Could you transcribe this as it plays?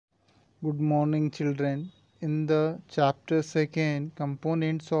Good morning, children. In the chapter 2,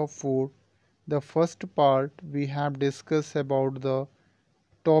 components of food, the first part we have discussed about the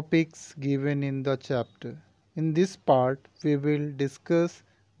topics given in the chapter. In this part, we will discuss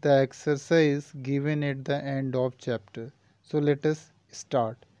the exercise given at the end of chapter. So let us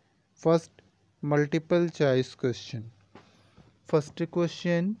start. First, multiple choice question. First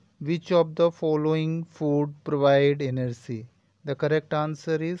question, which of the following food provide energy? The correct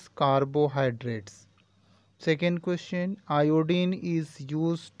answer is carbohydrates. Second question, iodine is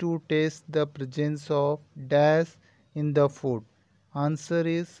used to test the presence of dash in the food. Answer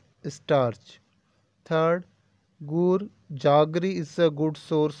is starch. Third, gur jaggery is a good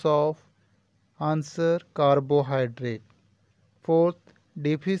source of. Answer, carbohydrate. Fourth,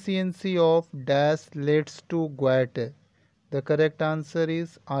 deficiency of dash leads to goiter. The correct answer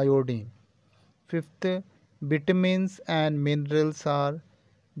is iodine. Fifth, vitamins and minerals are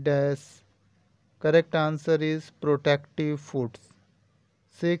dash. Correct answer is protective foods.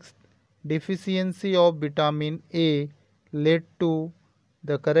 Sixth, deficiency of vitamin A led to.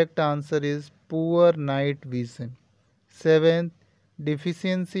 The correct answer is poor night vision. Seventh,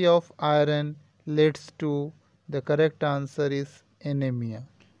 deficiency of iron leads to. The correct answer is anemia.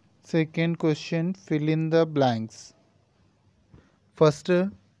 Second question, fill in the blanks. First,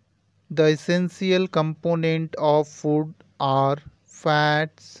 the essential component of food are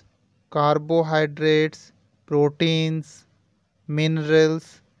fats, carbohydrates, proteins,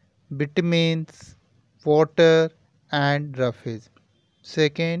 minerals, vitamins, water, and roughage.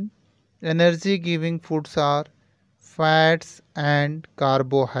 Second, energy giving foods are fats and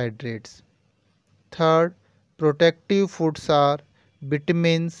carbohydrates. Third, protective foods are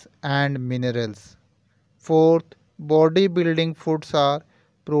vitamins and minerals. Fourth, bodybuilding foods are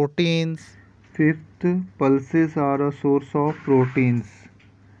proteins. Fifth, pulses are a source of proteins.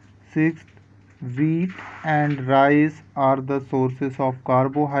 Sixth, wheat and rice are the sources of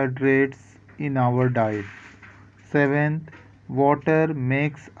carbohydrates in our diet. Seventh, water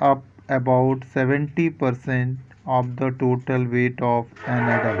makes up about 70% of the total weight of an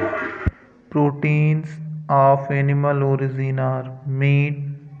adult. Proteins of animal origin are meat,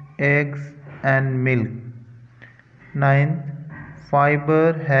 eggs, and milk. Ninth,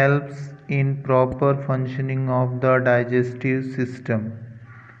 fiber helps in proper functioning of the digestive system.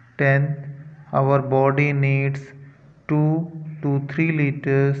 10th, our body needs 2 to 3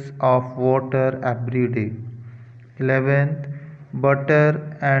 liters of water every day. 11th,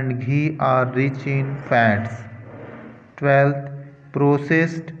 butter and ghee are rich in fats. 12th,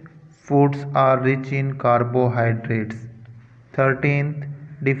 processed foods are rich in carbohydrates. 13th,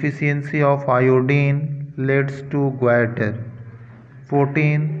 deficiency of iodine leads to goiter.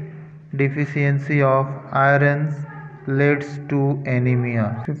 14th, deficiency of iron leads to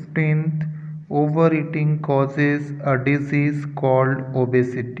anemia. 15th, overeating causes a disease called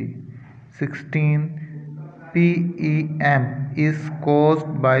obesity. 16th, PEM is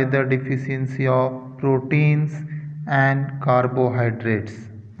caused by the deficiency of proteins and carbohydrates.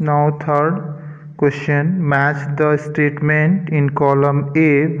 Now third question, match the statement in column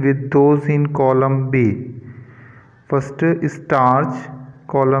A with those in column B. First, starch,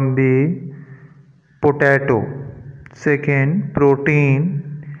 column B, potato. Second,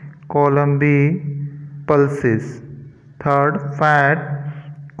 protein, column B, pulses. Third, fat,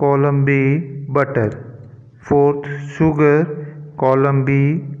 column B, butter. Fourth, sugar, column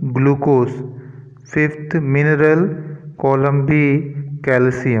B, glucose. Fifth, mineral, column B,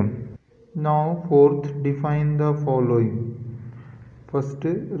 calcium. Now fourth, define the following. First,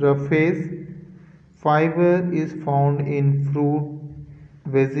 roughage. Fiber is found in fruit,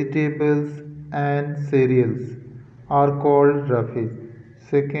 vegetables, and cereals are called roughage.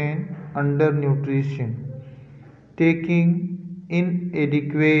 Second, undernutrition. Taking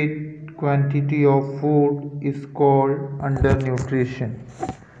inadequate quantity of food is called undernutrition.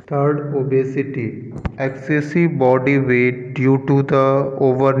 Third, obesity. Excessive body weight due to the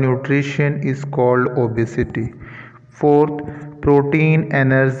overnutrition is called obesity. Fourth, protein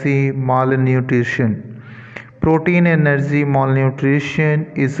energy malnutrition. Protein energy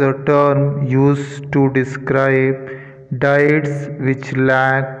malnutrition is a term used to describe diets which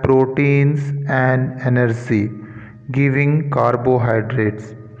lack proteins and energy, giving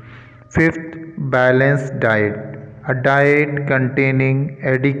carbohydrates. Fifth, balanced diet. A diet containing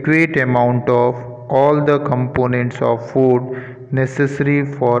adequate amount of all the components of food necessary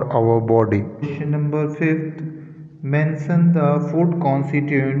for our body. Question number 5. Mention the food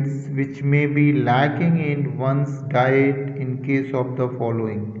constituents which may be lacking in one's diet in case of the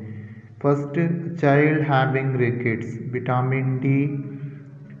following. First, child having rickets, vitamin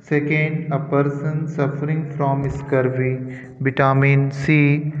D, Second, a person suffering from scurvy, vitamin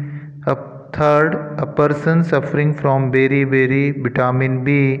C. A third, a person suffering from beriberi, vitamin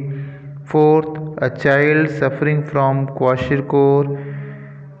B. Fourth, a child suffering from kwashiorkor,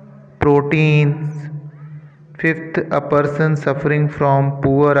 proteins. Fifth, a person suffering from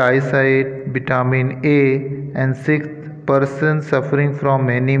poor eyesight, vitamin A. And sixth, person suffering from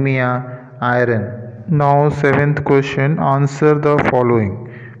anemia, iron. Now, seventh question, answer the following.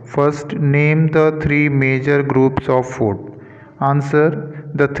 First, name the three major groups of food. Answer,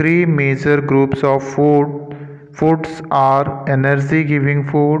 the three major groups of foods are energy giving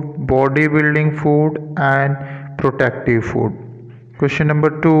food, bodybuilding food, and protective food. Question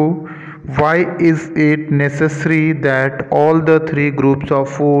number 2, why is it necessary that all the three groups of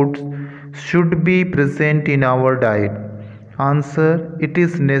foods should be present in our diet? Answer, it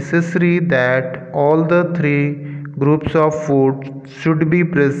is necessary that all the three groups of food should be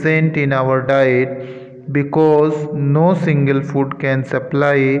present in our diet because no single food can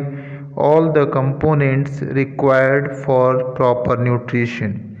supply all the components required for proper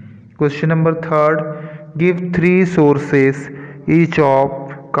nutrition. Question number 3, give three sources each of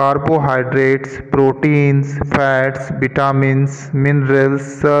carbohydrates, proteins, fats, vitamins, minerals,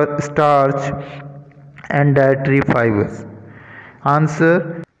 starch, and dietary fibers.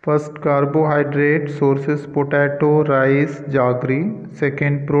 Answer, first, carbohydrate sources potato, rice, jaggery.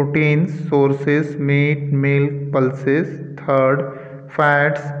 Second, proteins sources meat, milk, pulses. Third,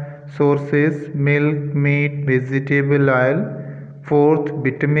 fats sources milk, meat, vegetable oil. Fourth,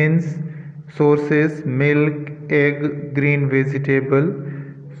 vitamins sources milk, egg, green vegetable.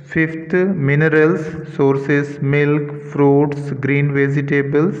 Fifth, minerals sources milk, fruits, green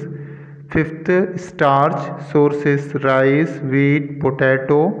vegetables. Fifth, starch sources rice, wheat,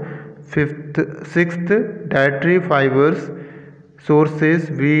 potato. Sixth, dietary fibers sources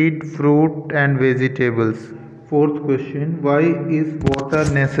wheat, fruit, and vegetables. Fourth question, why is water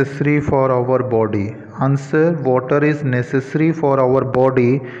necessary for our body? Answer, water is necessary for our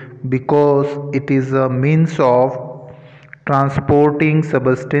body because it is a means of transporting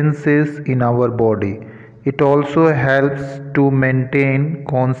substances in our body. It also helps to maintain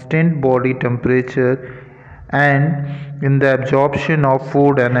constant body temperature and in the absorption of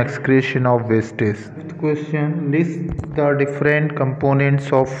food and excretion of wastage. Fifth question, list the different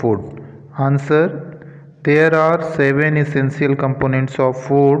components of food. Answer, there are 7 essential components of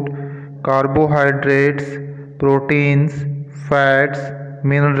food: carbohydrates, proteins, fats,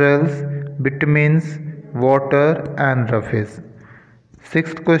 minerals, vitamins, water, and roughage.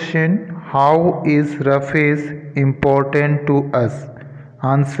 Sixth question, how is roughage important to us?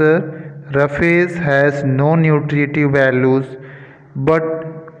 Answer, roughage has no nutritive values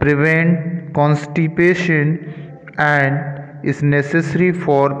but prevent constipation and is necessary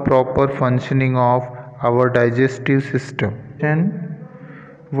for proper functioning of our digestive system.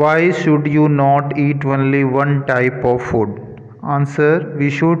 Why should you not eat only one type of food? Answer, we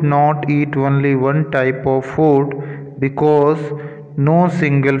should not eat only one type of food because no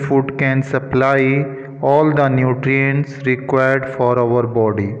single food can supply all the nutrients required for our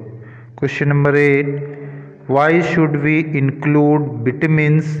body. Question number 8, why should we include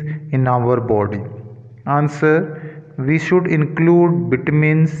vitamins in our body? Answer, we should include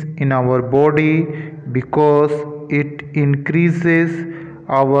vitamins in our body because it increases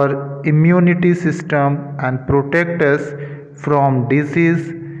our immunity system and protect us from disease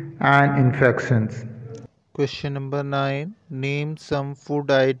and infections. Question number 9, name some food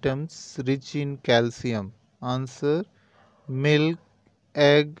items rich in calcium. Answer, milk,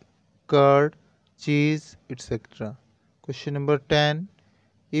 egg, curd, cheese, etc. Question number 10,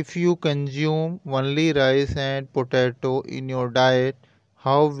 if you consume only rice and potato in your diet,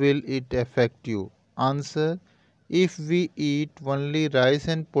 how will it affect you? Answer, if we eat only rice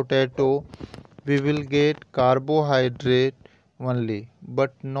and potato, we will get carbohydrate only,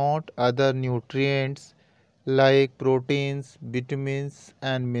 but not other nutrients like proteins, vitamins,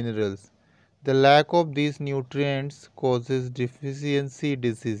 and minerals. The lack of these nutrients causes deficiency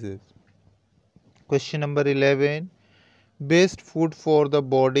diseases. Question number 11, best food for the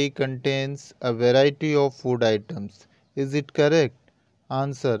body contains a variety of food items. Is it correct?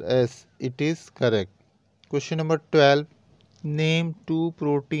 Answer, yes, it is correct. Question number 12, name 2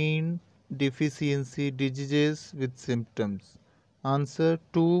 protein deficiency diseases with symptoms. Answer,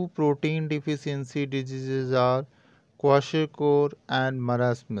 2 protein deficiency diseases are kwashiorkor and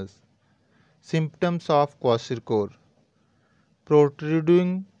marasmus. Symptoms of kwashiorkor: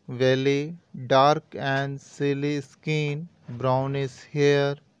 protruding belly, dark and silly skin, brownish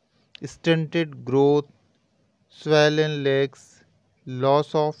hair, stunted growth, swollen legs,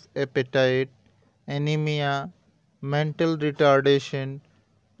 loss of appetite, anemia, mental retardation,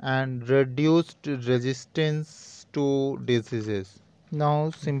 and reduced resistance to diseases.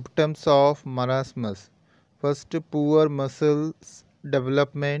 Now, symptoms of marasmus. First, poor muscles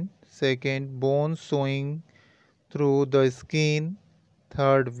development. Second, bones showing through the skin.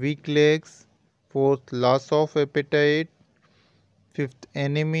 Third, weak legs. Fourth, loss of appetite. Fifth,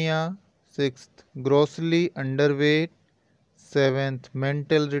 anemia. Sixth, grossly underweight. Seventh,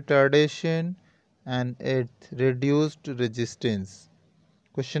 mental retardation. And eighth, reduced resistance.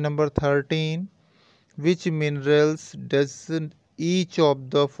 Question number 13. Which minerals does each of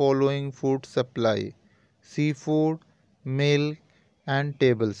the following food supply? Seafood, milk, and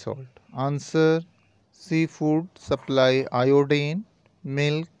table salt. Answer: seafood supply iodine,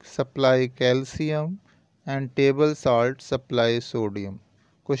 milk supply calcium, and table salt supply sodium.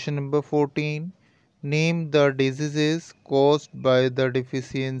 Question number 14. Name the diseases caused by the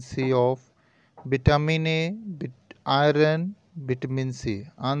deficiency of vitamin A, iron, vitamin C.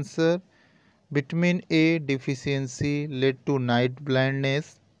 Answer: vitamin A deficiency led to night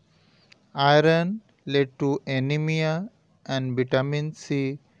blindness, iron led to anemia, and vitamin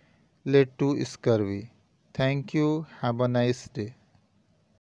C led to scurvy. Thank you. Have a nice day.